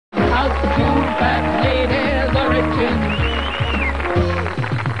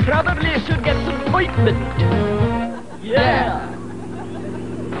should get some ointment. Yeah.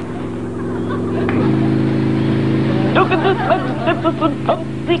 Look at this magnificent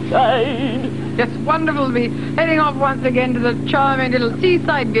countryside. It's wonderful to be heading off once again to the charming little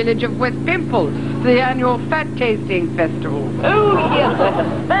seaside village of West Pimple for the annual Fat Tasting Festival. Oh, yes, I have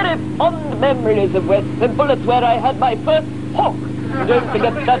very fond memories of West Pimple. It's where I had my first hawk. Don't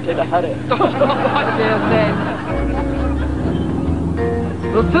forget that in a hurry. I dare say.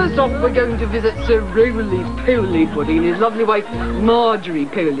 Well, first off, we're going to visit Sir Rowley Poley-Pudding and his lovely wife, Marjorie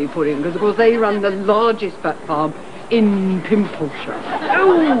Poley-Pudding, because, of course, they run the largest fat farm in Pimpleshire.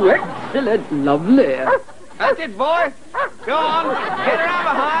 Oh, excellent, lovely. That's it, boy. Go on, get around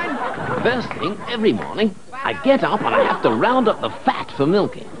behind. First thing, every morning, I get up and I have to round up the fat for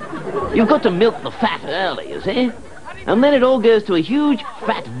milking. You've got to milk the fat early, you see? And then it all goes to a huge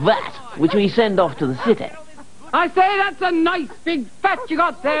fat vat, which we send off to the city. I say that's a nice big fat you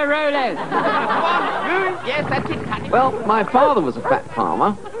got there, Rowley. Yes, that's it, cut it. Well, my father was a fat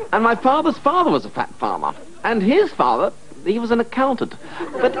farmer, and my father's father was a fat farmer, and his father, he was an accountant.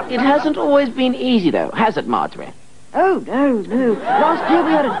 But it hasn't always been easy, though, has it, Marjorie? Oh, no. Last year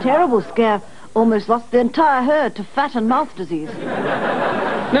we had a terrible scare. Almost lost the entire herd to fat and mouth disease.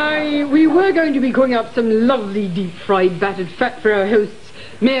 Now, we were going to be cooking up some lovely deep-fried battered fat for our hosts,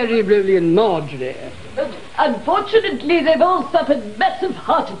 Mary, Rowley and Marjorie. But unfortunately, they've all suffered massive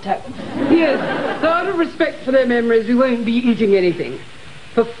heart attacks. Yes, so out of respect for their memories, we won't be eating anything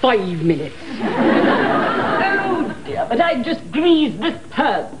for 5 minutes. Oh, dear, but I just greased this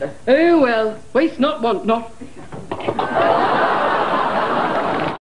pan. Oh, well, waste not, want not.